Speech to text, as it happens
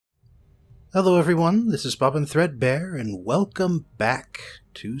Hello everyone, this is Bobbin Threadbare, and welcome back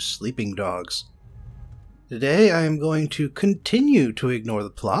to Sleeping Dogs. Today I am going to continue to ignore the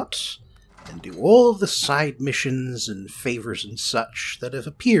plot, and do all of the side missions and favors and such that have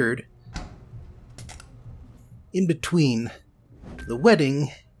appeared in between the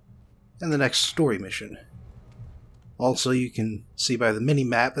wedding and the next story mission. Also, you can see by the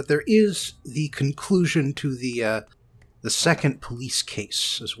mini-map that there is the conclusion to the second police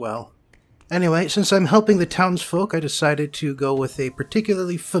case as well. Anyway, since I'm helping the townsfolk, I decided to go with a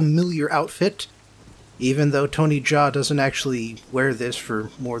particularly familiar outfit, even though Tony Jaa doesn't actually wear this for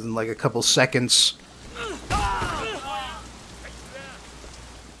more than like a couple seconds.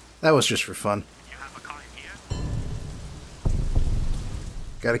 That was just for fun.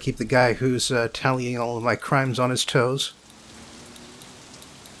 Gotta keep the guy who's tallying all of my crimes on his toes.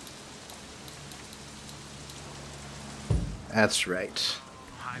 That's right.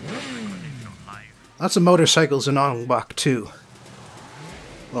 Lots of motorcycles in Ong Bak 2.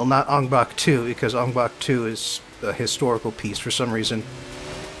 Well, not Ong Bak 2, because Ong Bak 2 is a historical piece for some reason.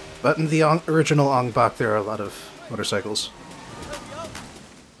 But in the original Ong Bak, there are a lot of motorcycles.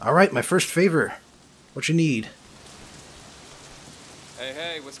 Alright, my first favor. What you need?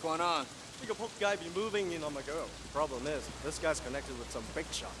 Hey, what's going on? Think a punk guy be moving in on my girl. Problem is, this guy's connected with some big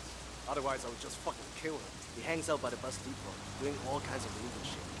shots. Otherwise, I would just fucking kill him. He hangs out by the bus depot, doing all kinds of illegal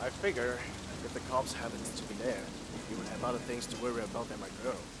shit. I figure, if the cops happens to be there, he would have other things to worry about than my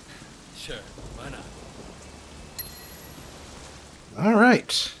girl. Sure, why not?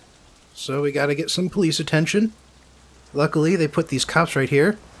 Alright. So we gotta get some police attention. Luckily, they put these cops right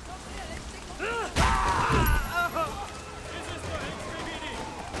here.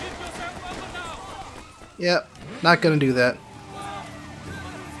 Yep, not gonna do that.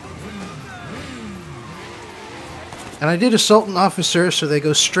 And I did assault an officer, so they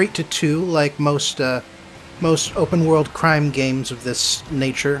go straight to 2, like most open-world crime games of this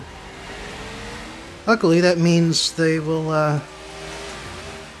nature. Luckily, that means they'll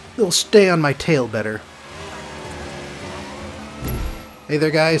stay on my tail better. Hey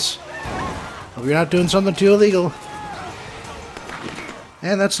there, guys. Hope you're not doing something too illegal.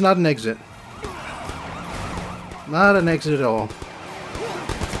 And that's not an exit. Not an exit at all.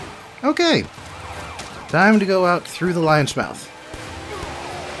 Okay. Time to go out through the lion's mouth.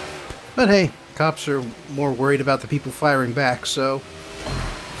 But hey, cops are more worried about the people firing back, so...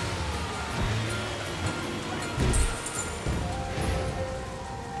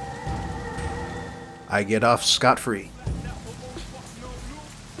 I get off scot-free.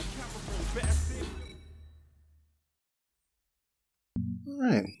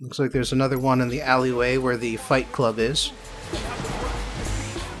 Alright, looks like there's another one in the alleyway where the fight club is.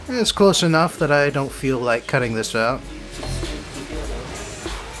 It's close enough that I don't feel like cutting this out.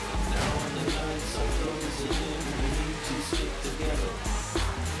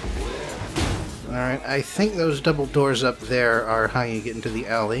 Alright, I think those double doors up there are how you get into the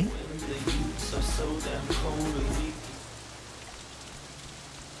alley.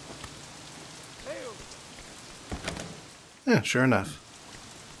 Yeah, sure enough.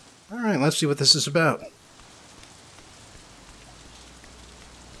 Alright, let's see what this is about.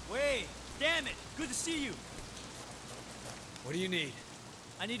 Wait! Damn it! Good to see you! What do you need?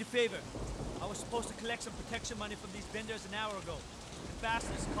 I need a favor. I was supposed to collect some protection money from these vendors an hour ago. The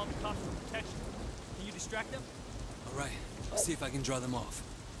bastards called the cops for protection. Can you distract them? Alright, I'll see if I can draw them off.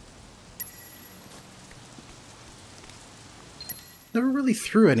 Never really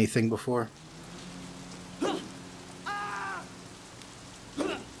threw anything before.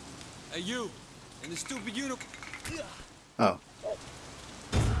 Hey, you! And the stupid unicorn! Oh.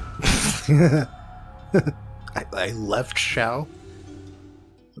 I left Shao.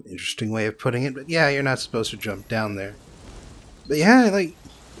 An interesting way of putting it, but yeah, you're not supposed to jump down there. But yeah, like,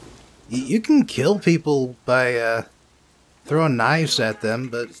 you can kill people by throwing knives at them,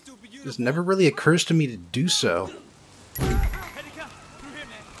 but it just never really occurs to me to do so.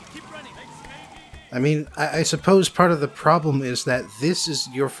 I mean, I suppose part of the problem is that this is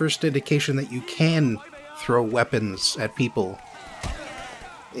your first indication that you can throw weapons at people.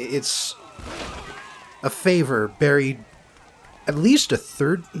 It's a favor buried at least a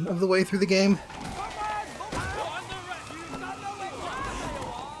third of the way through the game.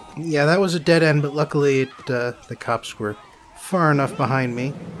 Yeah, that was a dead end, but luckily the cops were far enough behind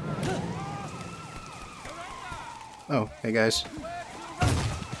me. Oh, hey guys.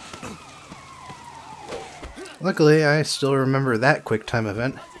 Luckily, I still remember that QuickTime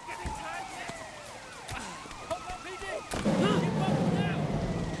event.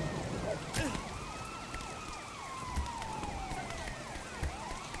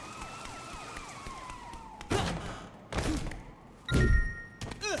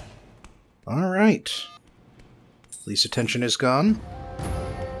 Alright. Police attention is gone.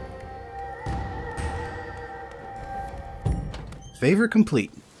 Favor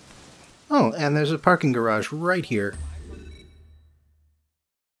complete. Oh, and there's a parking garage right here. Let's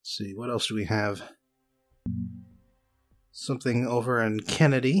see, what else do we have? Something over in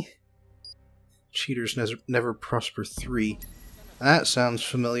Kennedy. Cheaters Never Prosper 3. That sounds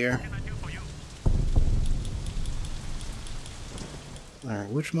familiar.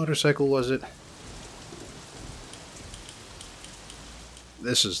 Alright, which motorcycle was it?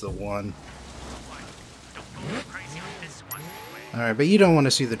 This is the one. Alright, but you don't want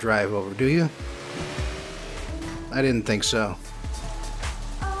to see the drive over, do you? I didn't think so.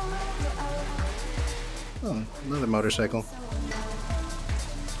 Oh, another motorcycle. I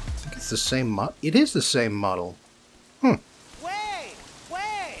think it's the same model. It is the same model. Wait!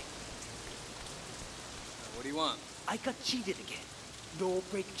 What do you want? I got cheated again. No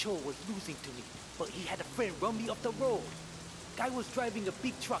brake Cho was losing to me, but he had a friend run me off the road. Guy was driving a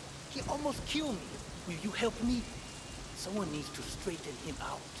big truck. He almost killed me. Will you help me? Someone needs to straighten him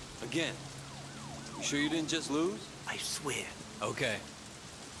out. Again? You sure you didn't just lose? I swear. Okay.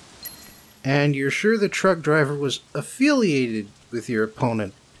 And you're sure the truck driver was affiliated with your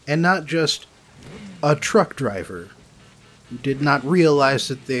opponent, and not just a truck driver who did not realize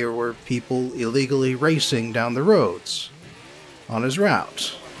that there were people illegally racing down the roads on his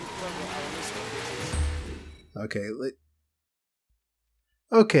route. Okay,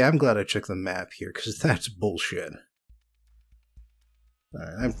 okay, I'm glad I checked the map here, because that's bullshit.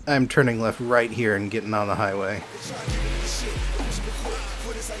 Alright, I'm turning left right here and getting on the highway.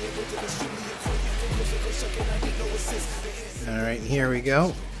 Alright, here we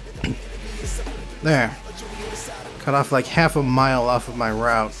go. There. Cut off like half a mile off of my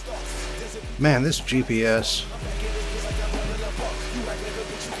route. Man, this GPS.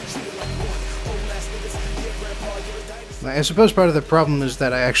 I suppose part of the problem is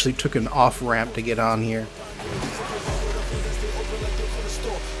that I actually took an off-ramp to get on here.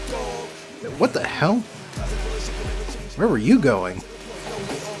 What the hell? Where were you going?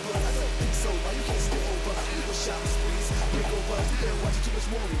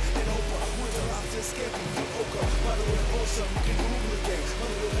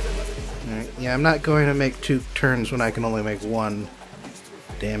 Alright, yeah, I'm not going to make 2 turns when I can only make 1.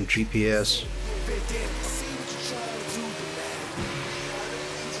 Damn GPS.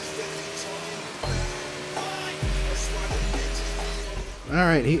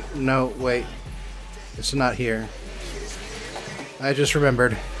 Alright, no, wait. It's not here. I just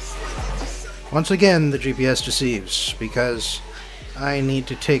remembered. Once again, the GPS deceives, because I need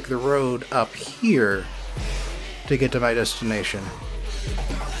to take the road up here to get to my destination.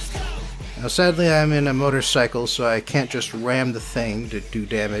 Now, sadly, I'm in a motorcycle, so I can't just ram the thing to do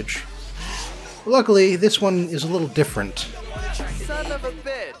damage. Luckily, this one is a little different. Son of a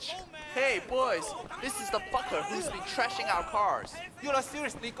bitch! Hey, boys, this is the fucker who's been trashing our cars. You're not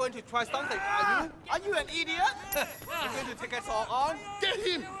seriously going to try something, are you? Are you an idiot? You're going to take us all on? Get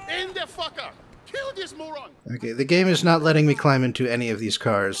him! End that fucker! Kill this moron! Okay, the game is not letting me climb into any of these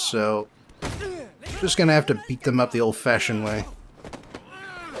cars, so just gonna have to beat them up the old-fashioned way.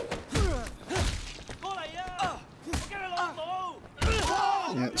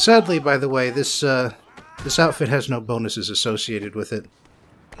 Yeah, sadly, by the way, this outfit has no bonuses associated with it.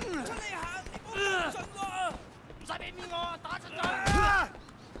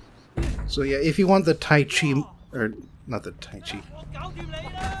 So yeah, if you want the Tai Chi, or not the Tai Chi,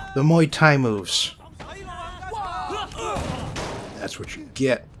 the Muay Thai moves, that's what you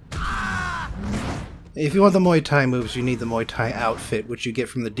get. If you want the Muay Thai moves, you need the Muay Thai outfit, which you get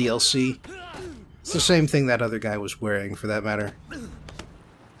from the DLC. It's the same thing that other guy was wearing, for that matter.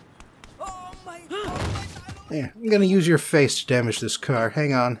 Yeah, I'm gonna use your face to damage this car.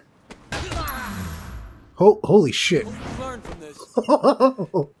 Hang on. Holy shit. Learn from this.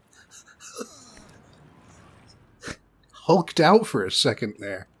 Hulked out for a second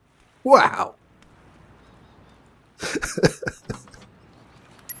there. Wow.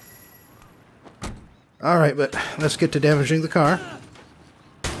 Alright, but let's get to damaging the car.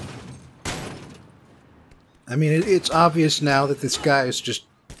 I mean, it's obvious now that this guy is just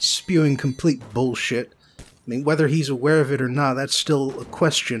spewing complete bullshit. I mean, whether he's aware of it or not, that's still a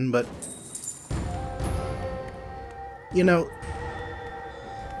question, but... You know,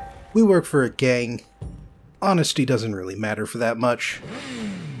 we work for a gang. Honesty doesn't really matter for that much.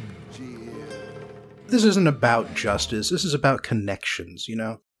 This isn't about justice, this is about connections, you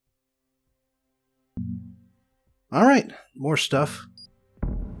know? Alright, more stuff.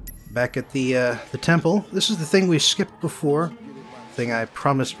 Back at the temple. This is the thing we skipped before. thing I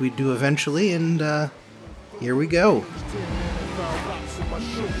promised we'd do eventually, and here we go.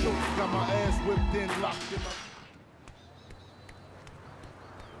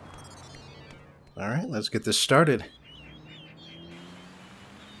 Alright, let's get this started.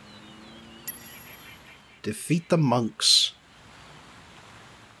 Defeat the monks.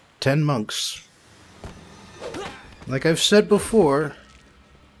 10 monks. Like I've said before,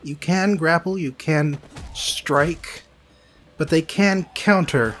 you can grapple, you can strike, but they can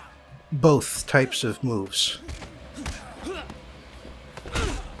counter both types of moves.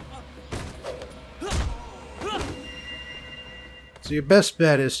 So your best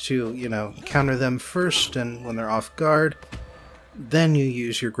bet is to, you know, counter them first, and when they're off guard, then you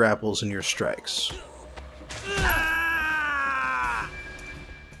use your grapples and your strikes.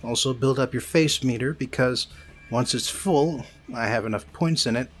 Also build up your face meter, because once it's full, I have enough points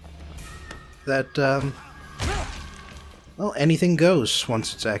in it that, well, anything goes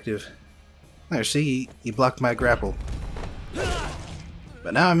once it's active. There, see, he blocked my grapple.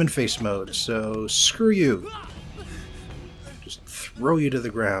 But now I'm in face mode, so screw you. Just throw you to the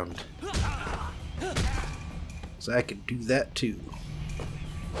ground. So I could do that too.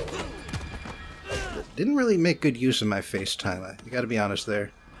 But didn't really make good use of my face time, I gotta be honest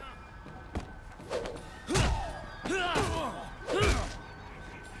there.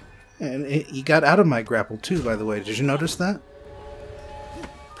 And he got out of my grapple too, by the way. Did you notice that?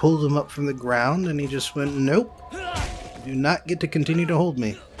 Pulled him up from the ground and he just went, nope. You do not get to continue to hold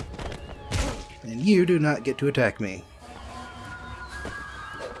me. And you do not get to attack me.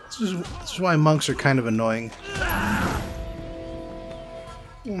 This is why monks are kind of annoying.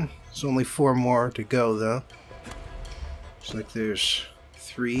 There's only 4 more to go, though. Looks like there's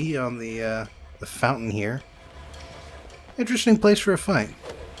 3 on the fountain here. Interesting place for a fight.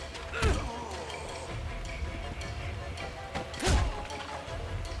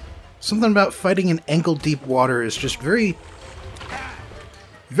 Something about fighting in ankle-deep water is just very,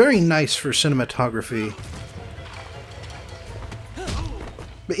 very nice for cinematography.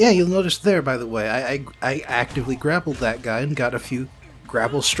 But yeah, you'll notice there, by the way, I actively grappled that guy and got a few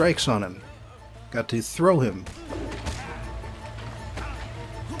grapple strikes on him. Got to throw him.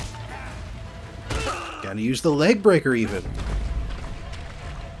 Gotta use the leg breaker even.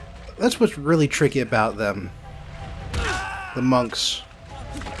 That's what's really tricky about them. The monks.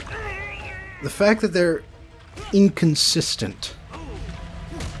 The fact that they're inconsistent.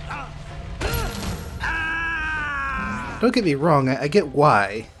 Don't get me wrong, I get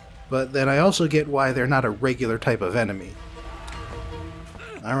why, but then I also get why they're not a regular type of enemy.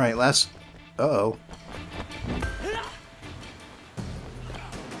 Alright, last... Uh-oh.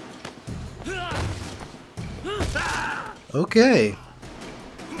 Okay.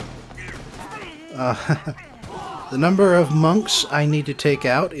 The number of monks I need to take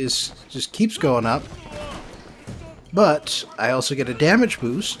out just keeps going up. But I also get a damage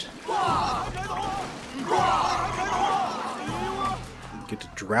boost. Get to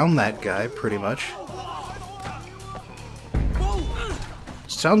drown that guy, pretty much.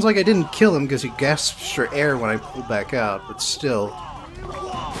 Sounds like I didn't kill him because he gasps for air when I pulled back out, but still.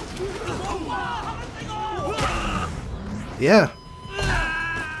 Yeah.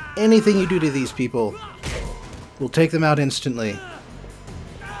 Anything you do to these people will take them out instantly.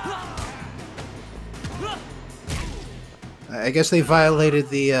 I guess they violated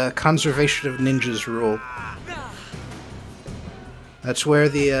the conservation of ninjas rule. That's where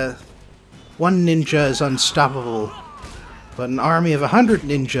the one ninja is unstoppable, but an army of 100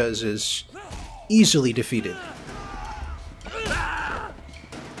 ninjas is easily defeated.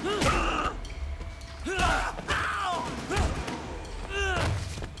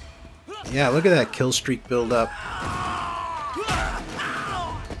 Yeah, look at that kill streak build up.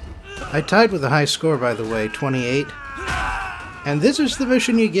 I tied with a high score, by the way, 28. And this is the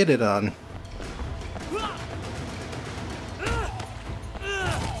mission you get it on.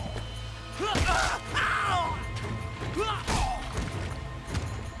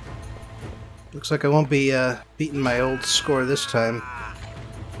 Looks like I won't be beating my old score this time.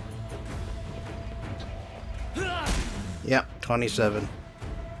 Yep, 27.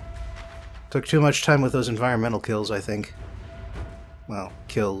 Took too much time with those environmental kills, I think. Well,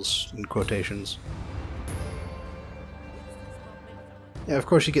 kills in quotations. Yeah, of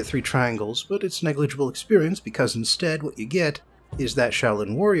course you get 3 triangles, but it's negligible experience because instead what you get is that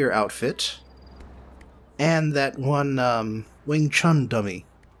Shaolin Warrior outfit and that one Wing Chun dummy.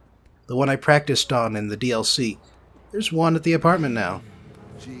 The one I practiced on in the DLC. There's one at the apartment now.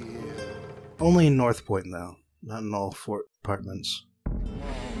 Only in North Point, though. Not in all 4 apartments.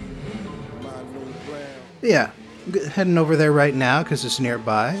 But yeah, Heading over there right now because it's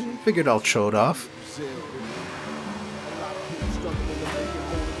nearby. Figured I'll show it off.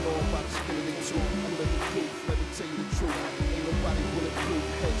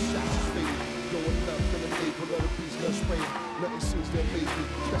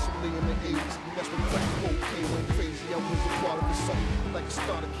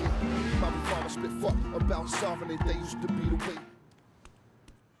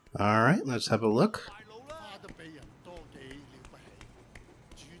 Alright, let's have a look.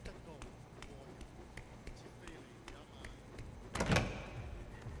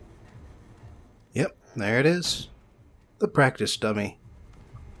 Yep, there it is. The practice dummy.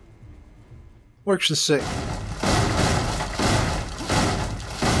 Works the same.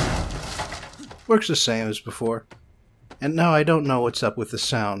 Works the same as before. And now I don't know what's up with the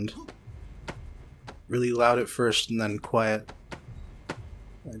sound. Really loud at first and then quiet.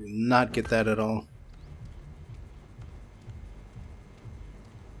 I did not get that at all.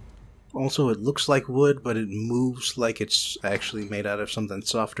 Also, it looks like wood, but it moves like it's actually made out of something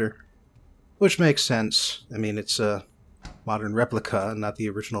softer. Which makes sense. I mean, it's a modern replica, not the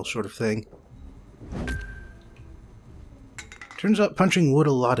original sort of thing. Turns out punching wood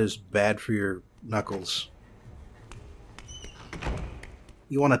a lot is bad for your knuckles.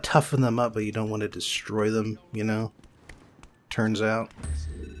 You want to toughen them up, but you don't want to destroy them, you know? Turns out.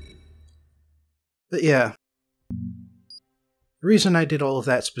 But yeah. The reason I did all of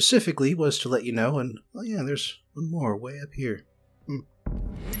that specifically was to let you know, and, oh yeah, there's one more way up here.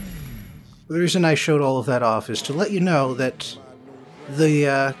 The reason I showed all of that off is to let you know that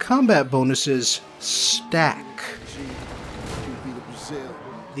the combat bonuses stack.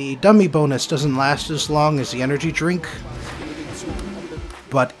 The dummy bonus doesn't last as long as the energy drink,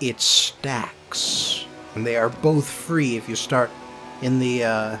 but it stacks. And they are both free if you start in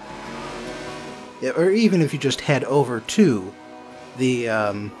the, or even if you just head over to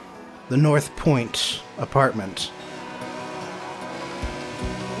the North Point apartment.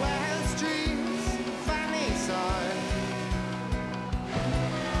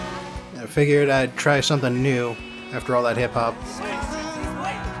 I figured I'd try something new after all that hip-hop.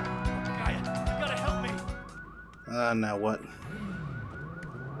 Now what?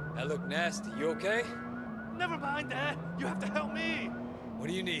 That looked nasty. You okay? Never mind that. You have to help me. What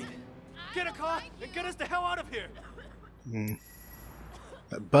do you need? Get a car and get us the hell out of here.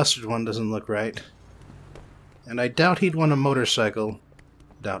 That busted one doesn't look right. And I doubt he'd want a motorcycle.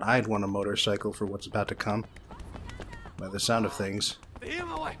 Doubt I'd want a motorcycle for what's about to come. By the sound of things.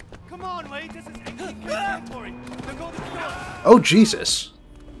 Come on, Wade. This is 18K territory. They'll go to the door. Oh, Jesus!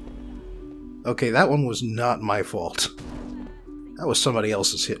 Okay, that one was not my fault. That was somebody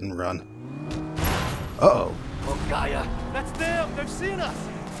else's hit and run. Uh-oh. Oh, Gaia. That's them. They've seen us.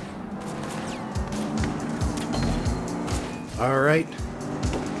 Alright.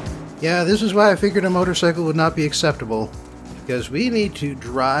 Yeah, this is why I figured a motorcycle would not be acceptable. Because we need to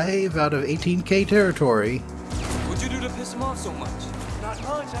drive out of 18K territory. What'd you do to piss them off so much? Not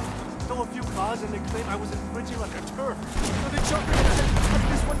much. I stole a few cars and they claimed I was infringing on their turf. So they jumped in and cut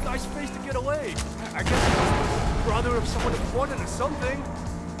this one guy's face to get away. I guess he was the brother of someone important or something.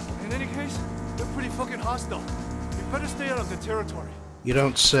 In any case, they're pretty fucking hostile. You better stay out of the territory. You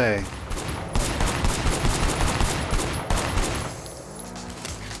don't say.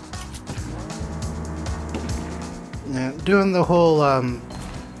 Yeah, doing the whole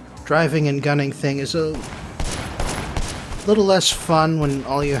driving and gunning thing is a little less fun when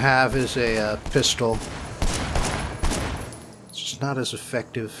all you have is a pistol. It's just not as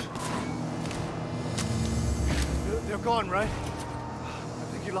effective. They're gone, right? I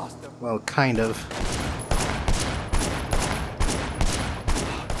think you lost them. Well, kind of.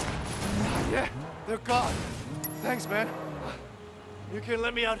 Yeah, they're gone. Thanks, man. You can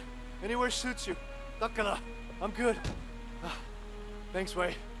let me out anywhere suits you. Takala, I'm good. Thanks,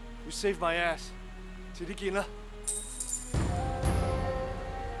 Wei. You saved my ass. Tirikina.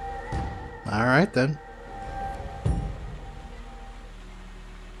 Alright then.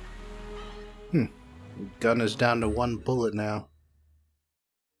 Gun is down to 1 bullet now.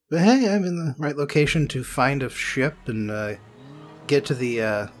 But hey, I'm in the right location to find a ship and get to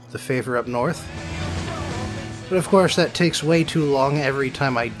the favor up north. But of course that takes way too long every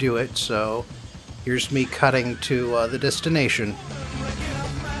time I do it, so here's me cutting to the destination.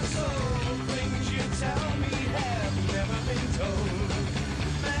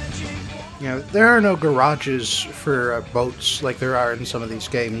 You know, there are no garages for boats like there are in some of these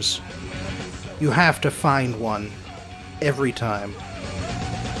games. You have to find one every time.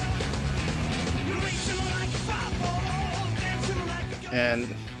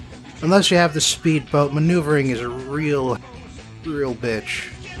 And Unless you have the speedboat, maneuvering is a real bitch.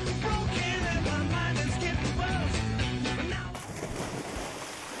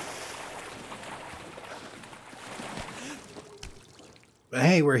 But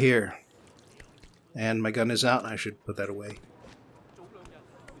hey, we're here. And my gun is out, and I should put that away.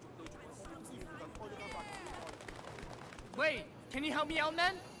 Wait, can you help me out,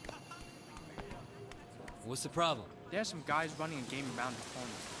 man? What's the problem? There's some guys running a game around the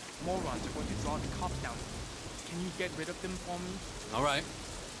corner. Morons are going to draw the cops down. Can you get rid of them for me? All right.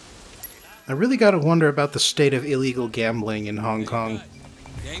 I really gotta wonder about the state of illegal gambling in Hong Kong.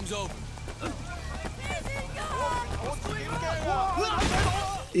 Game's over.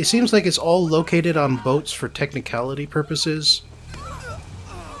 It seems like it's all located on boats for technicality purposes.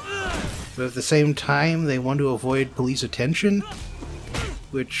 But at the same time, they want to avoid police attention.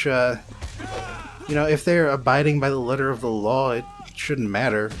 Which, you know, if they're abiding by the letter of the law, it shouldn't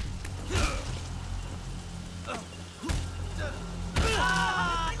matter.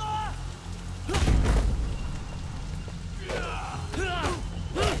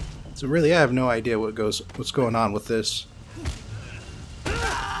 So really, I have no idea what's going on with this.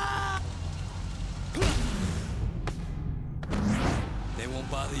 They won't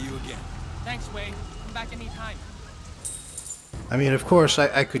bother you again. Thanks, Wei. Come back anytime. I mean, of course,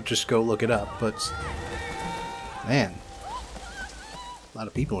 I could just go look it up, but... Man. A lot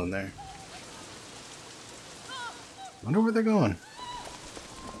of people in there. Wonder where they're going.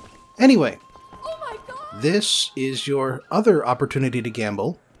 Anyway. This is your other opportunity to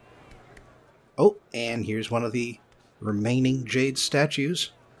gamble. Oh, and here's one of the remaining jade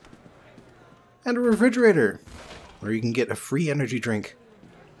statues. And a refrigerator, where you can get a free energy drink.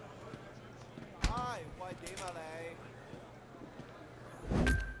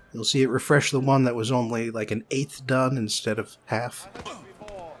 You'll see it refresh the one that was only like an eighth done instead of half.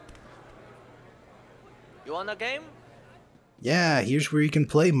 You want a game? Yeah, here's where you can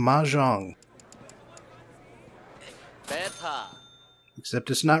play Mahjong. Better. Except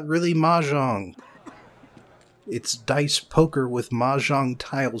it's not really Mahjong. It's dice poker with Mahjong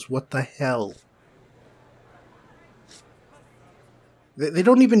tiles. What the hell? They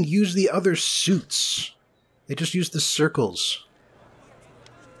don't even use the other suits. They just use the circles.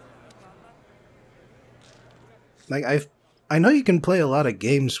 Like, I know you can play a lot of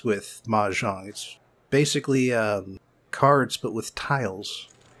games with Mahjong. It's basically cards, but with tiles.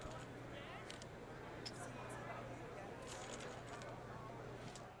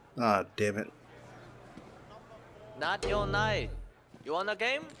 Ah, damn it. Not your night. You want a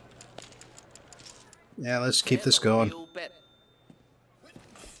game? Yeah, let's keep this going.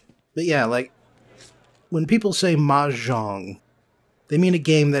 But yeah, like, when people say Mahjong, they mean a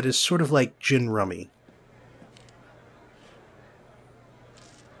game that is sort of like gin rummy.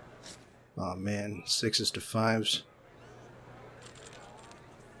 Oh man, 6s to 5s.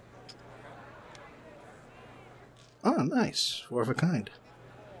 Oh, nice. 4 of a kind.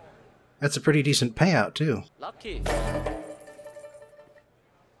 That's a pretty decent payout, too. Lucky. You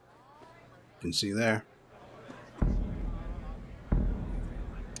can see there.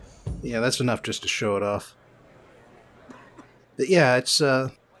 Yeah, that's enough just to show it off. But yeah, it's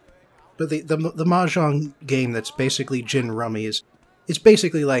but the Mahjong game that's basically gin rummy it's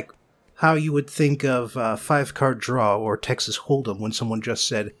basically like how you would think of 5-card draw or Texas Hold'em when someone just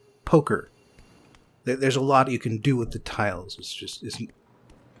said poker. There's a lot you can do with the tiles. Isn't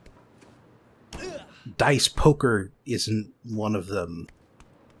dice poker isn't one of them.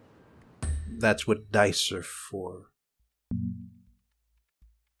 That's what dice are for.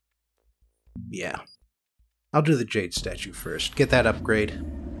 Yeah. I'll do the jade statue first. Get that upgrade.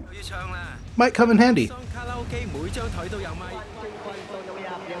 Might come in handy.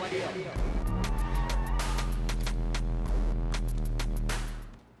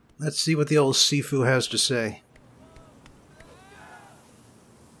 Let's see what the old Sifu has to say.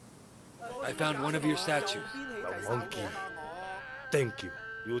 I found one of your statues. A monkey. Thank you.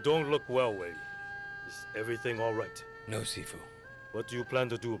 You don't look well, Wei. Is everything all right? No, Sifu. What do you plan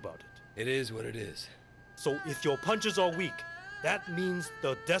to do about it? It is what it is. So if your punches are weak, that means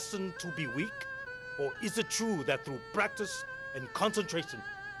they're destined to be weak? Or is it true that through practice and concentration,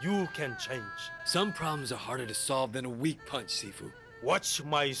 you can change? Some problems are harder to solve than a weak punch, Sifu. Watch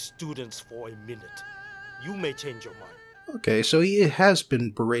my students for a minute. You may change your mind. Okay, so he has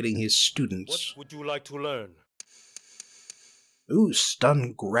been berating his students. What would you like to learn? Ooh,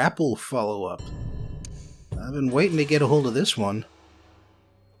 stun grapple follow-up. I've been waiting to get a hold of this one.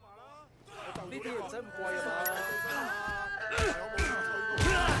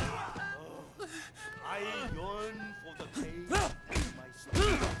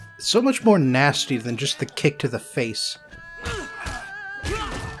 It's so much more nasty than just the kick to the face.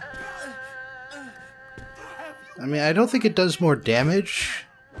 I mean, I don't think it does more damage.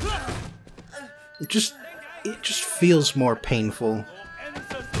 It just feels more painful.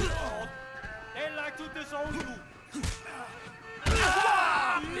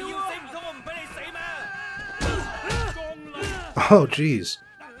 Oh, jeez.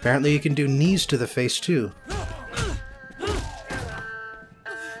 Apparently you can do knees to the face, too.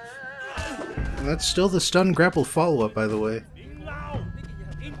 And that's still the stun grapple follow-up, by the way.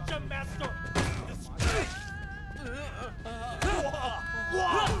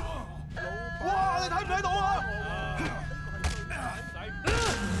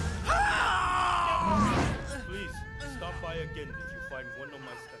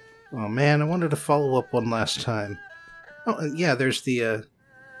 Oh man, I wanted to follow up one last time. Oh, yeah, there's the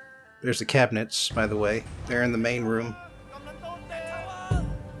cabinets, by the way. They're in the main room.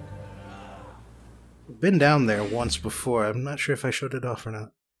 I've been down there once before. I'm not sure if I showed it off or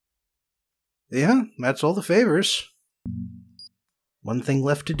not. Yeah, that's all the favors. One thing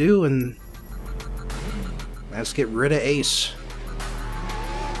left to do, and let's get rid of Ace.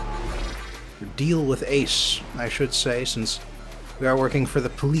 Or deal with Ace, I should say, since we are working for the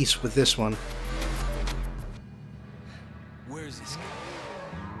police with this one. Where is this guy?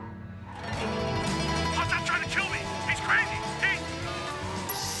 What's that trying to kill me? He's crazy!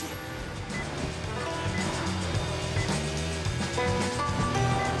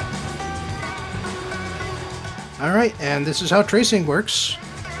 Alright, and this is how tracing works.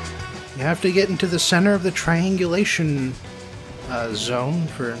 You have to get into the center of the triangulation zone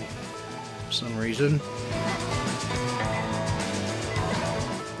for some reason.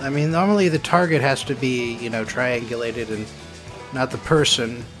 I mean, normally the target has to be, you know, triangulated and not the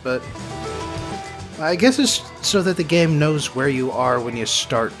person, but I guess it's so that the game knows where you are when you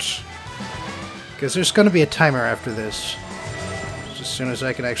start. Because there's going to be a timer after this. Just as soon as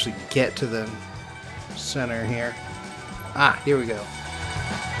I can actually get to the center here. Ah, here we go.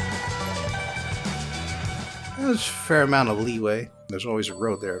 There's a fair amount of leeway. There's always a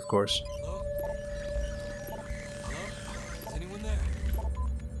road there, of course. Hello? Hello? Is anyone there?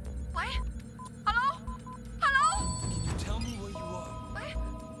 What? Hello? Hello? Can you tell me where you are? What?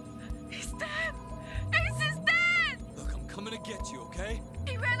 He's dead! Ace is dead! Look, I'm coming to get you, okay?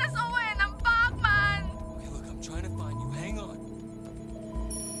 He ran us over in a Bachman! Okay, look, I'm trying to find you. Hang on.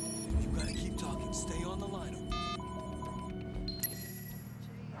 You gotta keep talking. Stay on the line.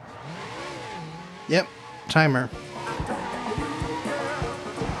 Yep, timer.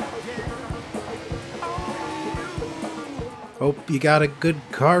 Hope you got a good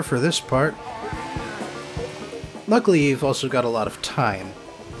car for this part. Luckily, you've also got a lot of time.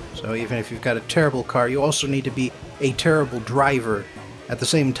 So even if you've got a terrible car, you also need to be a terrible driver at the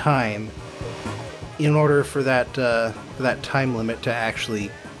same time in order for that time limit to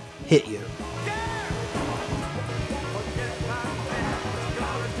actually hit you.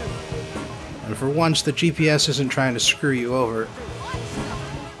 And for once, the GPS isn't trying to screw you over.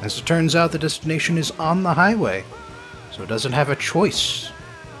 As it turns out, the destination is on the highway, so it doesn't have a choice.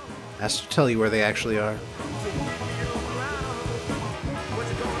 It has to tell you where they actually are.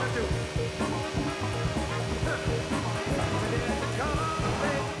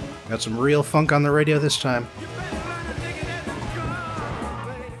 Got some real funk on the radio this time.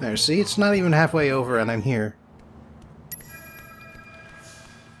 There, see? It's not even halfway over and I'm here.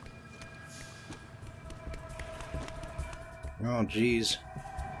 Oh, jeez.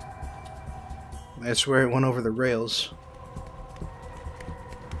 I swear it went over the rails.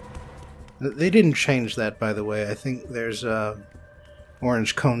 They didn't change that, by the way. I think there's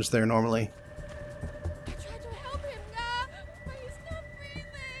orange cones there normally. I tried to help him now, but he's not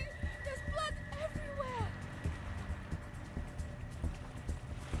breathing. There's blood everywhere.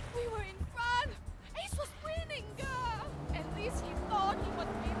 We were in front. Ace was winning, girl. At least he thought he was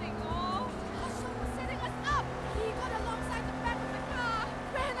winning, oh. Hustle was setting us up. He got alongside the back of the car,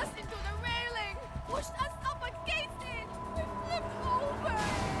 ran us into the railing, pushed us up against it. We flipped over it.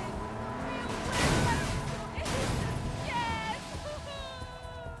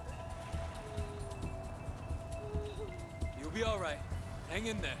 You'll be alright. Hang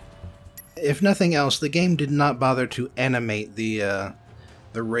in there. If nothing else, the game did not bother to animate the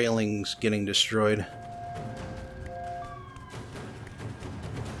railings getting destroyed.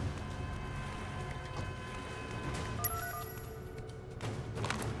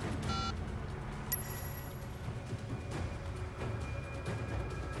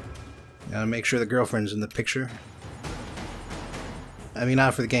 Gotta make sure the girlfriend's in the picture. I mean,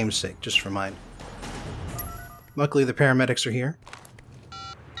 not for the game's sake, just for mine. Luckily, the paramedics are here.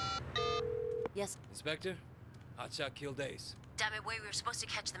 Yes. Inspector, Hotshot killed Ace. Damn it, we were supposed to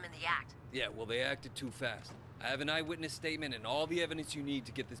catch them in the act. Yeah, well, they acted too fast. I have an eyewitness statement and all the evidence you need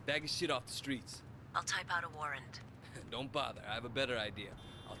to get this bag of shit off the streets. I'll type out a warrant. Don't bother, I have a better idea.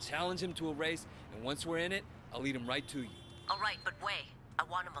 I'll challenge him to a race, and once we're in it, I'll lead him right to you. All right, but wait. I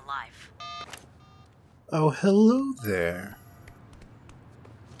want him alive. Oh, hello there.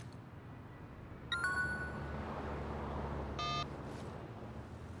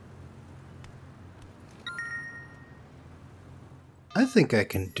 I think I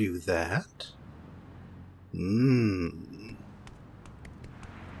can do that.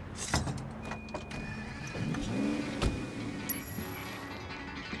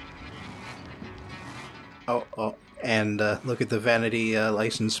 Oh, and look at the vanity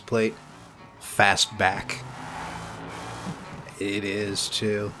license plate. Fastback. It is,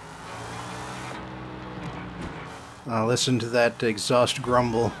 too. Listen to that exhaust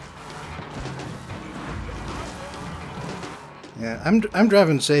grumble. Yeah, I'm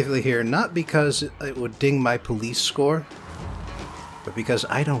driving safely here, not because it would ding my police score, but because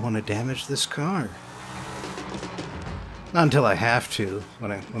I don't want to damage this car. Not until I have to,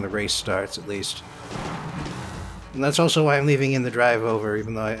 when the race starts, at least. And that's also why I'm leaving in the drive over,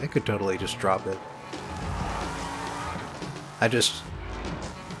 even though I could totally just drop it.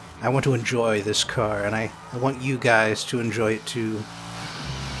 I want to enjoy this car, and I want you guys to enjoy it too.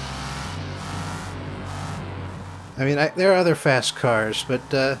 I mean, there are other fast cars,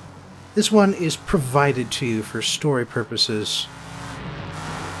 but this one is provided to you for story purposes.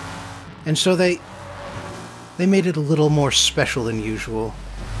 And so they made it a little more special than usual.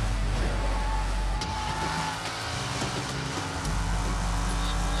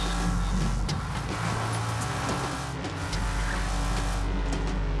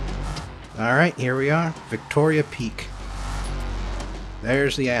 Alright, here we are. Victoria Peak.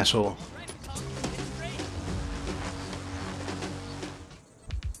 There's the asshole.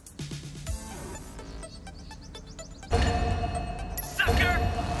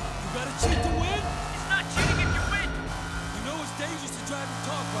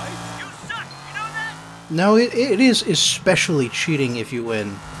 No, it is especially cheating if you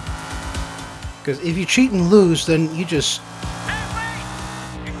win. Because if you cheat and lose, then you just... Hey,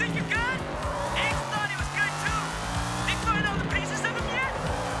 wait! You think you're good? Ace thought he was good too. They find all the pieces of him yet?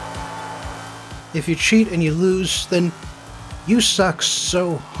 If you cheat and you lose, then you suck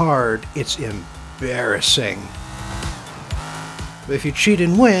so hard, it's embarrassing. But if you cheat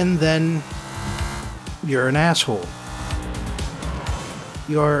and win, then you're an asshole.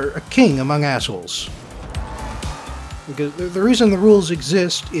 You're a king among assholes. Because the reason the rules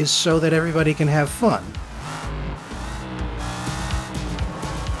exist is so that everybody can have fun.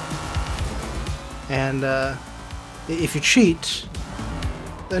 And if you cheat,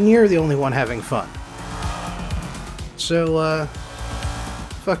 then you're the only one having fun. So,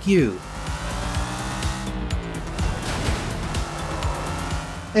 fuck you.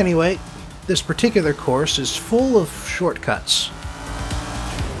 Anyway, this particular course is full of shortcuts.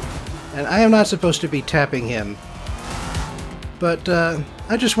 And I am not supposed to be tapping him. But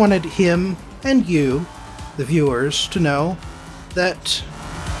I just wanted him and you, the viewers, to know that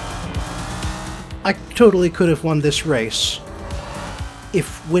I totally could have won this race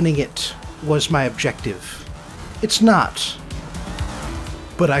if winning it was my objective. It's not,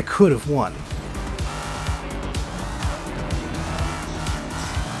 but I could have won.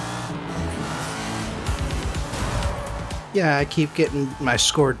 Yeah, I keep getting my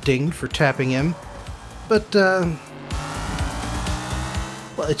score dinged for tapping him, but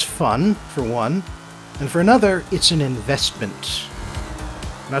well, it's fun, for one, and for another, it's an investment.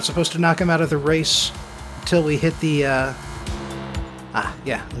 I'm not supposed to knock him out of the race until we hit the,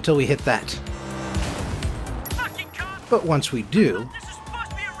 until we hit that. But once we do... This is supposed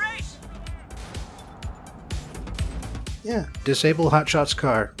to be a race! Yeah, disable Hotshot's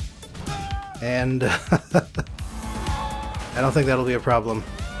car. And, I don't think that'll be a problem.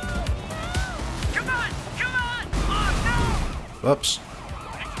 Come on! Come on! Oh, no! Whoops.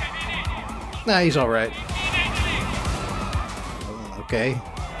 Nah, he's alright. Okay.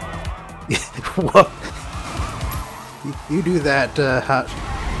 Whoa. You do that, Hot...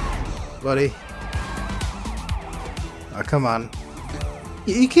 buddy. Oh, come on.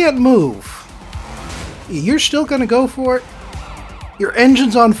 You can't move. You're still gonna go for it? Your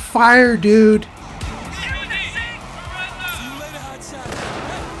engine's on fire, dude.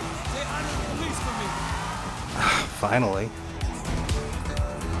 Finally.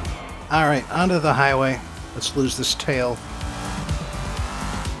 Alright, onto the highway. Let's lose this tail.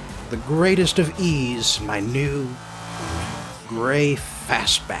 The greatest of ease, my new gray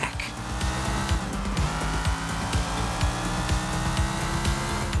fastback.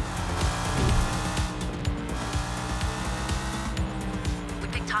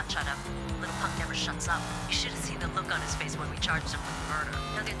 charges him with murder.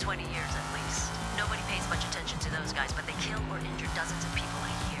 He'll get 20 years at least. Nobody pays much attention to those guys, but they kill or injure dozens of people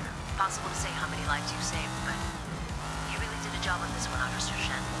a year. Possible to say how many lives you've saved, but you really did a job on this one, Officer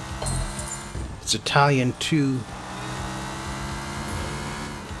Shen. It's Italian too.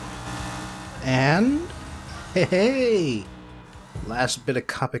 And hey, last bit of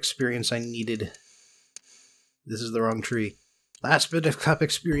cop experience I needed. This is the wrong tree. Last bit of cop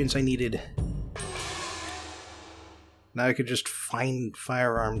experience I needed. Now I could just find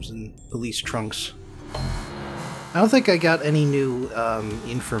firearms in police trunks. I don't think I got any new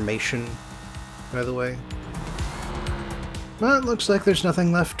information, by the way. Well, it looks like there's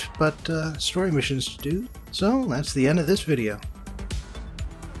nothing left but story missions to do, so that's the end of this video.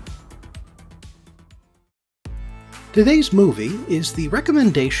 Today's movie is the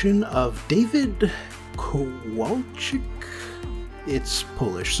recommendation of David Kowalczyk. It's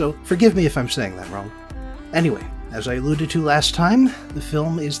Polish, so forgive me if I'm saying that wrong. Anyway, as I alluded to last time, the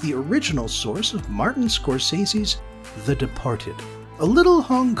film is the original source of Martin Scorsese's The Departed, a little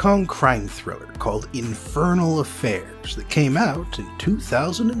Hong Kong crime thriller called Infernal Affairs that came out in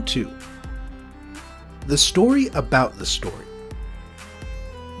 2002. The story about the story.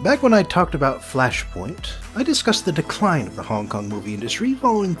 Back when I talked about Flashpoint, I discussed the decline of the Hong Kong movie industry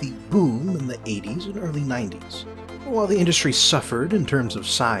following the boom in the 80s and early 90s. While the industry suffered in terms of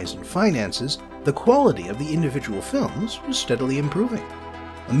size and finances, the quality of the individual films was steadily improving.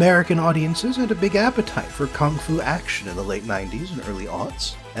 American audiences had a big appetite for kung fu action in the late 90s and early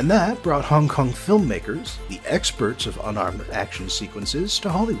aughts, and that brought Hong Kong filmmakers, the experts of unarmed action sequences, to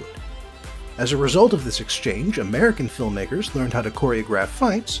Hollywood. As a result of this exchange, American filmmakers learned how to choreograph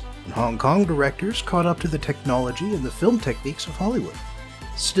fights, and Hong Kong directors caught up to the technology and the film techniques of Hollywood.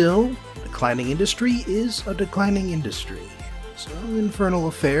 Still, a declining industry is a declining industry. So Infernal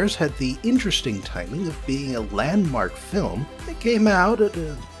Affairs had the interesting timing of being a landmark film that came out at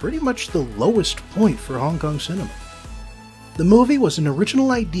pretty much the lowest point for Hong Kong cinema. The movie was an original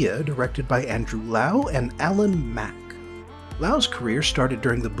idea directed by Andrew Lau and Alan Mak. Lau's career started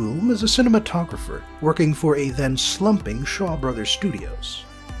during the boom as a cinematographer, working for a then slumping Shaw Brothers Studios.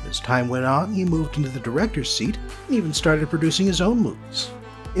 As time went on, he moved into the director's seat and even started producing his own movies.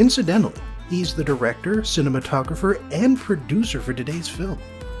 Incidentally, he's the director, cinematographer, and producer for today's film.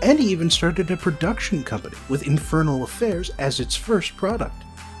 And he even started a production company with Infernal Affairs as its first product.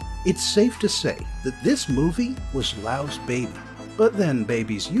 It's safe to say that this movie was Lau's baby, but then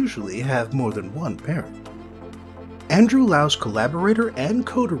babies usually have more than one parent. Andrew Lau's collaborator and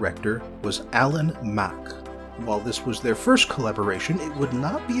co-director was Alan Mak. While this was their first collaboration, it would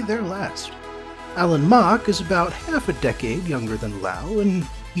not be their last. Alan Mak is about half a decade younger than Lau, and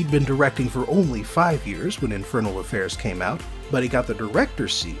he'd been directing for only 5 years when Infernal Affairs came out, but he got the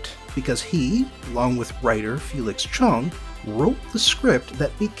director's seat because he, along with writer Felix Chong, wrote the script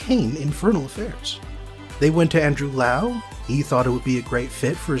that became Infernal Affairs. They went to Andrew Lau, he thought it would be a great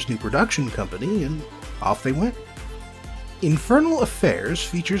fit for his new production company, and off they went. Infernal Affairs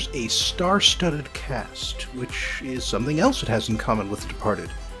features a star-studded cast, which is something else it has in common with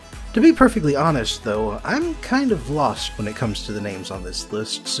Departed. To be perfectly honest, though, I'm kind of lost when it comes to the names on this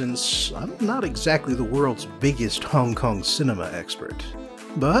list, since I'm not exactly the world's biggest Hong Kong cinema expert.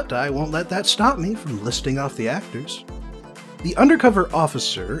 But I won't let that stop me from listing off the actors. The undercover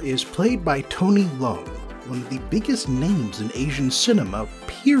officer is played by Tony Leung, one of the biggest names in Asian cinema,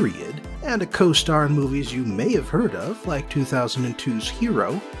 period, and a co-star in movies you may have heard of, like 2002's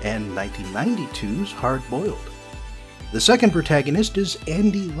Hero and 1992's Hard Boiled. The second protagonist is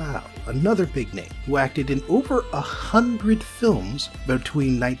Andy Lau, another big name, who acted in over 100 films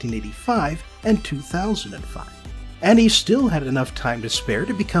between 1985 and 2005. And he still had enough time to spare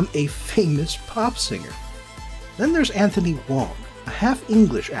to become a famous pop singer. Then there's Anthony Wong, a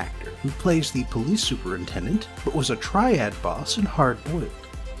half-English actor who plays the police superintendent, but was a triad boss in Hard Boiled.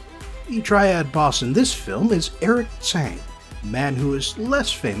 The triad boss in this film is Eric Tsang, a man who is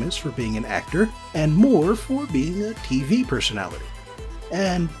less famous for being an actor and more for being a TV personality.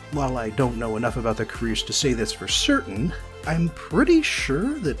 And while I don't know enough about their careers to say this for certain, I'm pretty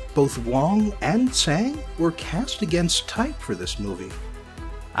sure that both Wong and Tsang were cast against type for this movie.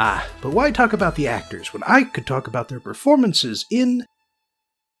 But why talk about the actors when I could talk about their performances in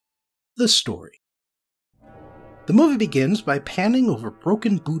the story? The movie begins by panning over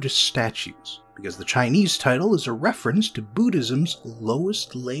broken Buddhist statues, because the Chinese title is a reference to Buddhism's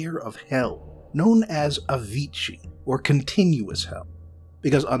lowest layer of hell, known as Avicii, or continuous hell.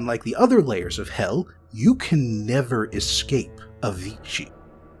 Because unlike the other layers of hell, you can never escape Avicii.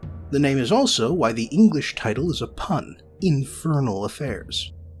 The name is also why the English title is a pun, Infernal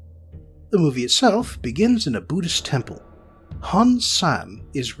Affairs. The movie itself begins in a Buddhist temple. Han Sam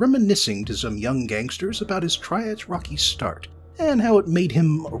is reminiscing to some young gangsters about his triad's rocky start, and how it made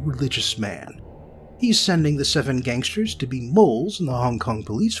him a religious man. He's sending the 7 gangsters to be moles in the Hong Kong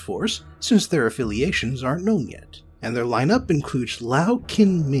police force, since their affiliations aren't known yet, and their lineup includes Lau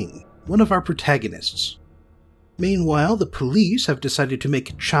Kin Ming, one of our protagonists. Meanwhile, the police have decided to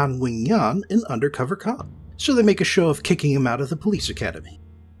make Chan Wing Yan an undercover cop, so they make a show of kicking him out of the police academy.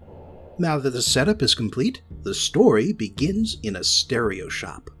 Now that the setup is complete, the story begins in a stereo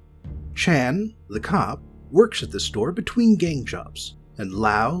shop. Chan, the cop, works at the store between gang jobs, and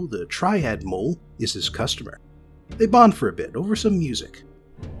Lau, the triad mole, is his customer. They bond for a bit over some music.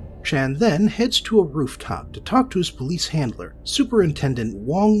 Chan then heads to a rooftop to talk to his police handler, Superintendent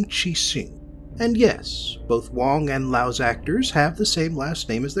Wong Chi-sing. And yes, both Wong and Lau's actors have the same last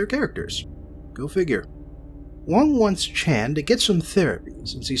name as their characters. Go figure. Wong wants Chan to get some therapy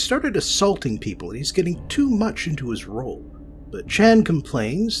since he started assaulting people and he's getting too much into his role. But Chan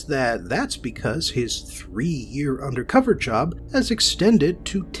complains that that's because his 3-year undercover job has extended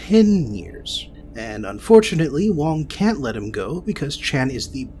to 10 years. And unfortunately, Wong can't let him go because Chan is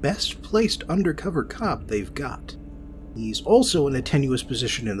the best placed undercover cop they've got. He's also in a tenuous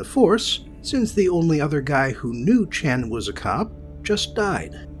position in the force, since the only other guy who knew Chan was a cop just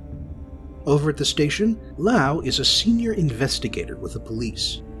died. Over at the station, Lau is a senior investigator with the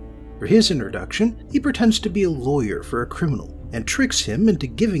police. For his introduction, he pretends to be a lawyer for a criminal, and tricks him into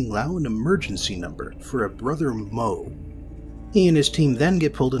giving Lau an emergency number for a brother Mo. He and his team then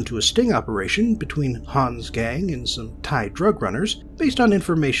get pulled into a sting operation between Han's gang and some Thai drug runners based on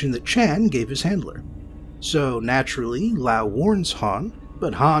information that Chan gave his handler. So naturally, Lau warns Han,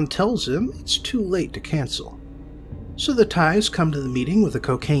 but Han tells him it's too late to cancel. So the Thais come to the meeting with a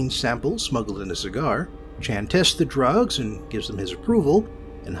cocaine sample smuggled in a cigar. Chan tests the drugs and gives them his approval,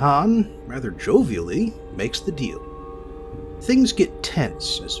 and Han, rather jovially, makes the deal. Things get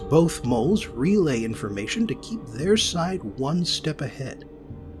tense as both moles relay information to keep their side one step ahead.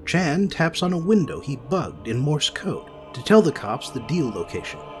 Chan taps on a window he bugged in Morse code to tell the cops the deal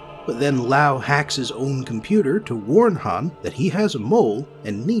location, but then Lau hacks his own computer to warn Han that he has a mole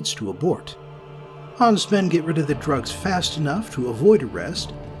and needs to abort. Han's men get rid of the drugs fast enough to avoid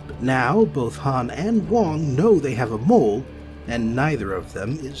arrest, but now both Han and Wong know they have a mole, and neither of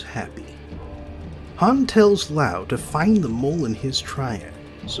them is happy. Han tells Lau to find the mole in his triad,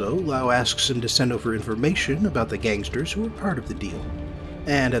 so Lau asks him to send over information about the gangsters who are part of the deal.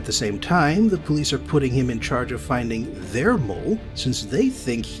 And at the same time, the police are putting him in charge of finding their mole since they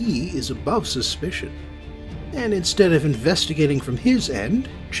think he is above suspicion. And instead of investigating from his end,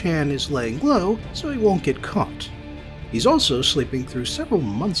 Chan is laying low so he won't get caught. He's also sleeping through several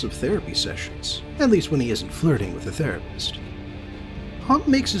months of therapy sessions, at least when he isn't flirting with a therapist. Han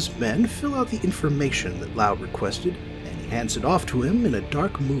makes his men fill out the information that Lau requested, and he hands it off to him in a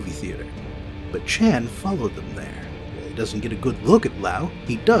dark movie theater. But Chan followed them there. While he doesn't get a good look at Lau,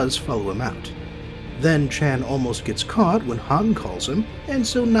 he does follow him out. Then Chan almost gets caught when Han calls him, and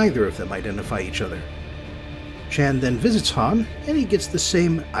so neither of them identify each other. Chan then visits Han, and he gets the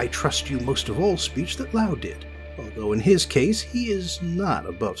same "I trust you most of all" speech that Lau did, although in his case he is not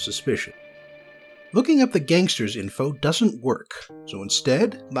above suspicion. Looking up the gangsters' info doesn't work, so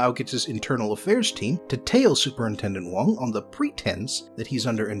instead, Lau gets his internal affairs team to tail Superintendent Wong on the pretense that he's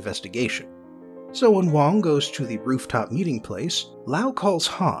under investigation. So when Wong goes to the rooftop meeting place, Lau calls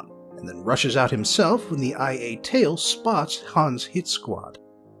Han, and then rushes out himself when the IA tail spots Han's hit squad.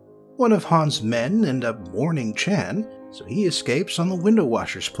 One of Han's men end up warning Chan, so he escapes on the window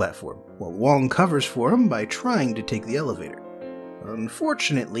washer's platform, while Wong covers for him by trying to take the elevator.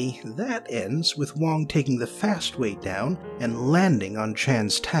 Unfortunately, that ends with Wong taking the fast way down and landing on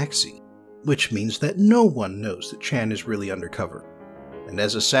Chan's taxi, which means that no one knows that Chan is really undercover. And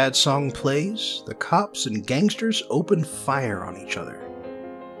as a sad song plays, the cops and gangsters open fire on each other.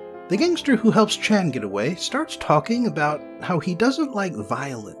 The gangster who helps Chan get away starts talking about how he doesn't like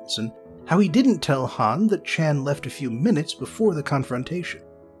violence and how he didn't tell Han that Chan left a few minutes before the confrontation.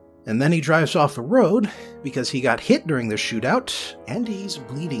 And then he drives off the road because he got hit during the shootout and he's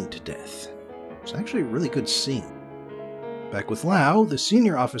bleeding to death. It's actually a really good scene. Back with Lau, the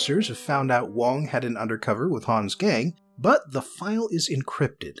senior officers have found out Wong had an undercover with Han's gang, but the file is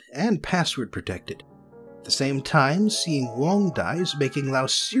encrypted and password protected. At the same time, seeing Wong die is making Lau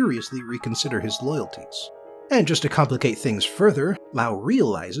seriously reconsider his loyalties. And just to complicate things further, Lau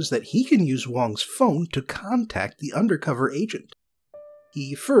realizes that he can use Wong's phone to contact the undercover agent.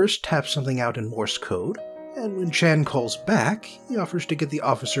 He first taps something out in Morse code, and when Chan calls back, he offers to get the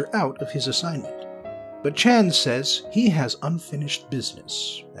officer out of his assignment. But Chan says he has unfinished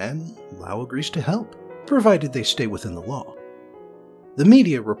business, and Lau agrees to help, provided they stay within the law. The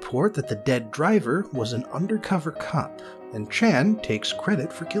media report that the dead driver was an undercover cop, and Chan takes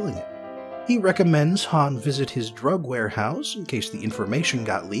credit for killing him. He recommends Han visit his drug warehouse in case the information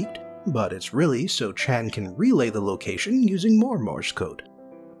got leaked, but it's really so Chan can relay the location using more Morse code.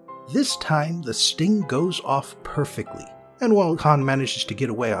 This time, the sting goes off perfectly, and while Han manages to get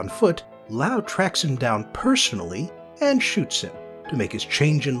away on foot, Lau tracks him down personally and shoots him to make his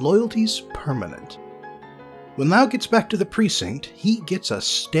change in loyalties permanent. When Lau gets back to the precinct, he gets a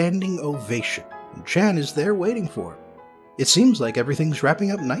standing ovation, and Chan is there waiting for him. It seems like everything's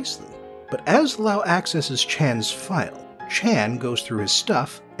wrapping up nicely, but as Lau accesses Chan's file, Chan goes through his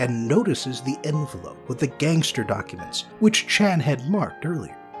stuff and notices the envelope with the gangster documents, which Chan had marked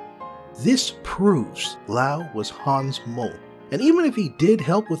earlier. This proves Lau was Han's mole, and even if he did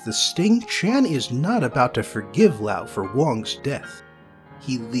help with the sting, Chan is not about to forgive Lau for Wong's death.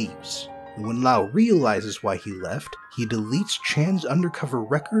 He leaves, and when Lau realizes why he left, he deletes Chan's undercover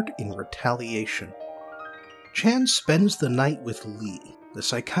record in retaliation. Chan spends the night with Lee, the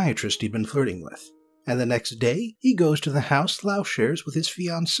psychiatrist he'd been flirting with, and the next day he goes to the house Lau shares with his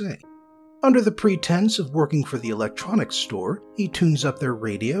fiancée. Under the pretense of working for the electronics store, he tunes up their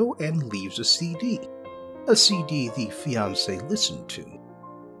radio and leaves a CD. A CD the fiancé listened to.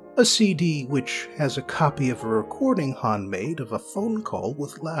 A CD which has a copy of a recording Han made of a phone call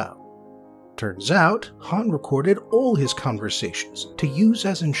with Lau. Turns out, Han recorded all his conversations to use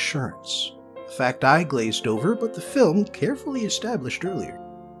as insurance. A fact I glazed over, but the film carefully established earlier.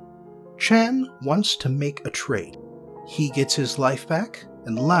 Chan wants to make a trade. He gets his life back,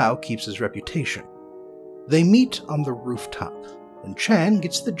 and Lau keeps his reputation. They meet on the rooftop, and Chan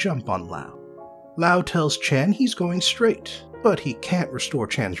gets the jump on Lau. Lau tells Chan he's going straight, but he can't restore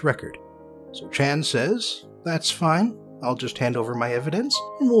Chan's record. So Chan says, "That's fine, I'll just hand over my evidence,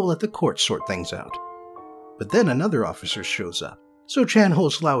 and we'll let the court sort things out." But then another officer shows up, so Chan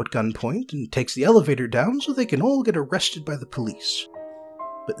holds Lau at gunpoint and takes the elevator down so they can all get arrested by the police.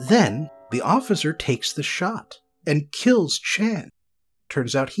 But then, the officer takes the shot, and kills Chan.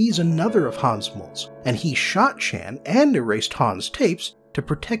 Turns out he's another of Han's moles, and he shot Chan and erased Han's tapes to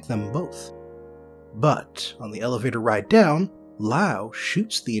protect them both. But, on the elevator ride down, Lau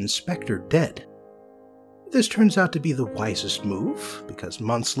shoots the inspector dead. This turns out to be the wisest move, because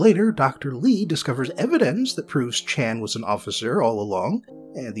months later, Dr. Lee discovers evidence that proves Chan was an officer all along,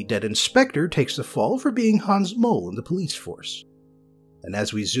 and the dead inspector takes the fall for being Han's mole in the police force. And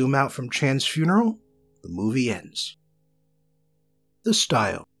as we zoom out from Chan's funeral, the movie ends. The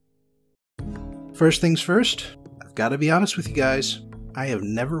style. First things first, I've got to be honest with you guys, I have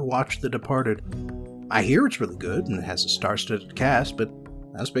never watched The Departed. I hear it's really good and it has a star-studded cast, but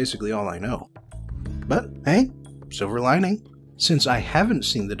that's basically all I know. But hey, silver lining. Since I haven't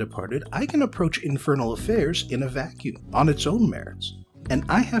seen The Departed, I can approach Infernal Affairs in a vacuum, on its own merits. And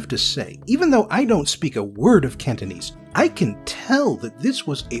I have to say, even though I don't speak a word of Cantonese, I can tell that this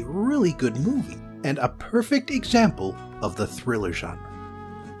was a really good movie, and a perfect example of the thriller genre.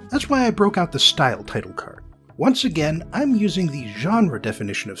 That's why I broke out the style title card. Once again, I'm using the genre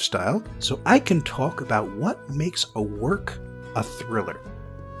definition of style, so I can talk about what makes a work a thriller.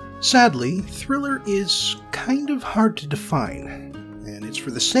 Sadly, thriller is kind of hard to define, and it's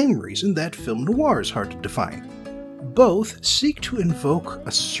for the same reason that film noir is hard to define. Both seek to invoke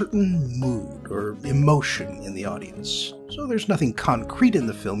a certain mood or emotion in the audience, so there's nothing concrete in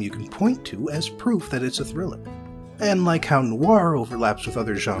the film you can point to as proof that it's a thriller. And like how noir overlaps with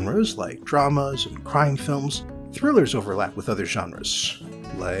other genres like dramas and crime films, thrillers overlap with other genres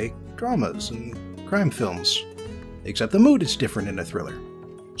like dramas and crime films. Except the mood is different in a thriller.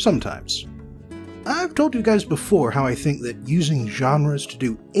 Sometimes. I've told you guys before how I think that using genres to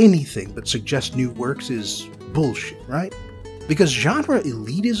do anything but suggest new works is bullshit, right? Because genre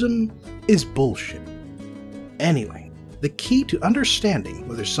elitism is bullshit. Anyway, the key to understanding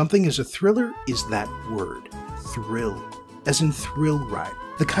whether something is a thriller is that word, thrill, as in thrill ride.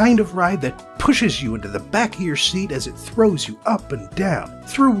 The kind of ride that pushes you into the back of your seat as it throws you up and down,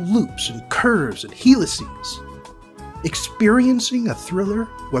 through loops and curves and helices. Experiencing a thriller,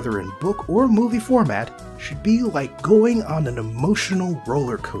 whether in book or movie format, should be like going on an emotional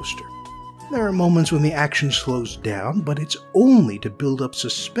roller coaster. There are moments when the action slows down, but it's only to build up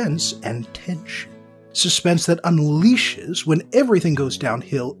suspense and tension. Suspense that unleashes when everything goes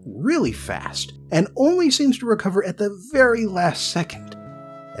downhill really fast, and only seems to recover at the very last second.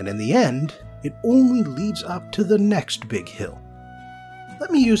 And in the end, it only leads up to the next big hill.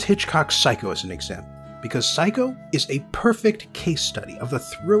 Let me use Hitchcock's Psycho as an example, because Psycho is a perfect case study of the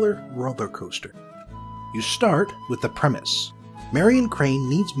thriller roller coaster. You start with the premise. Marion Crane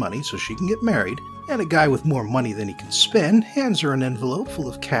needs money so she can get married, and a guy with more money than he can spend hands her an envelope full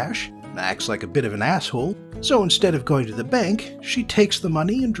of cash and acts like a bit of an asshole, so instead of going to the bank, she takes the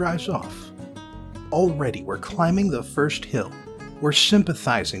money and drives off. Already we're climbing the first hill. We're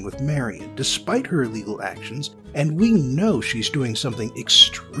sympathizing with Marion despite her illegal actions, and we know she's doing something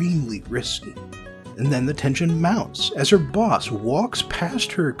extremely risky. And then the tension mounts as her boss walks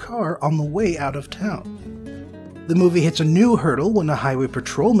past her car on the way out of town. The movie hits a new hurdle when a highway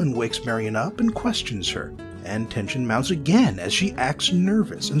patrolman wakes Marion up and questions her, and tension mounts again as she acts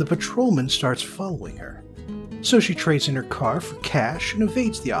nervous and the patrolman starts following her. So she trades in her car for cash and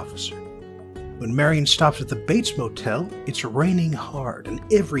evades the officer. When Marion stops at the Bates Motel, it's raining hard and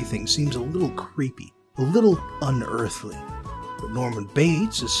everything seems a little creepy, a little unearthly. But Norman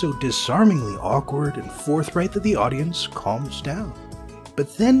Bates is so disarmingly awkward and forthright that the audience calms down.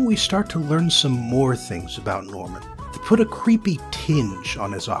 But then we start to learn some more things about Norman that put a creepy tinge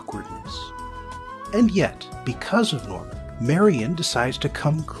on his awkwardness. And yet, because of Norman, Marion decides to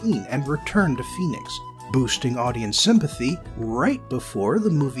come clean and return to Phoenix, boosting audience sympathy right before the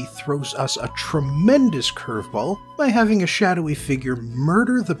movie throws us a tremendous curveball by having a shadowy figure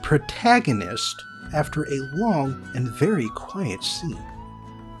murder the protagonist after a long and very quiet scene.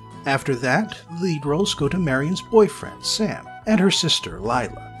 After that, lead roles go to Marion's boyfriend, Sam, and her sister,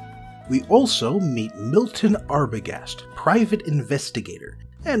 Lila. We also meet Milton Arbogast, private investigator,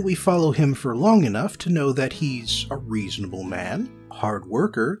 and we follow him for long enough to know that he's a reasonable man, hard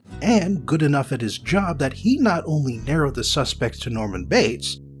worker, and good enough at his job that he not only narrowed the suspects to Norman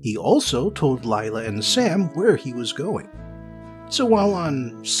Bates, he also told Lila and Sam where he was going. So while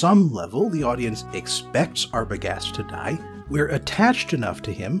on some level the audience expects Arbogast to die, we're attached enough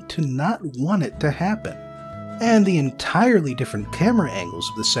to him to not want it to happen. And the entirely different camera angles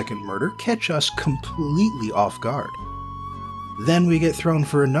of the second murder catch us completely off guard. Then we get thrown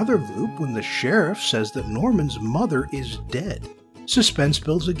for another loop when the sheriff says that Norman's mother is dead. Suspense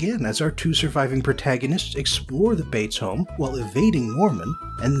builds again as our two surviving protagonists explore the Bates home while evading Norman,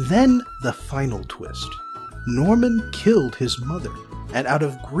 and then the final twist. Norman killed his mother, and out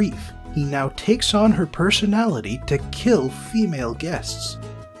of grief, he now takes on her personality to kill female guests.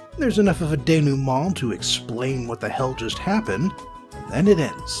 There's enough of a denouement to explain what the hell just happened, and then it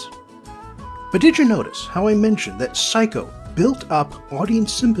ends. But did you notice how I mentioned that Psycho built up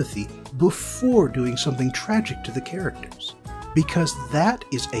audience sympathy before doing something tragic to the characters? Because that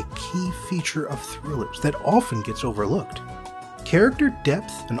is a key feature of thrillers that often gets overlooked. Character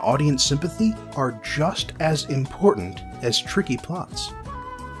depth and audience sympathy are just as important as tricky plots.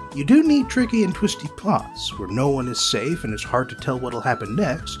 You do need tricky and twisty plots, where no one is safe and it's hard to tell what'll happen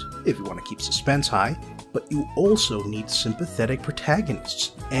next, if you want to keep suspense high, but you also need sympathetic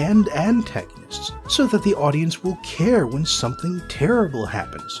protagonists and antagonists, so that the audience will care when something terrible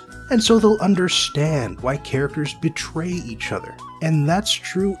happens, and so they'll understand why characters betray each other. And that's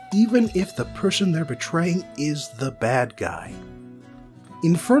true even if the person they're betraying is the bad guy.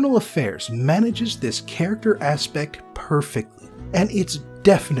 Infernal Affairs manages this character aspect perfectly, and it's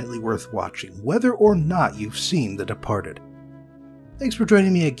definitely worth watching, whether or not you've seen The Departed. Thanks for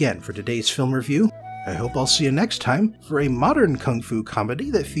joining me again for today's film review. I hope I'll see you next time for a modern kung fu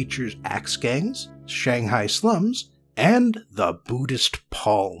comedy that features axe gangs, Shanghai slums, and the Buddhist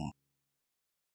palm.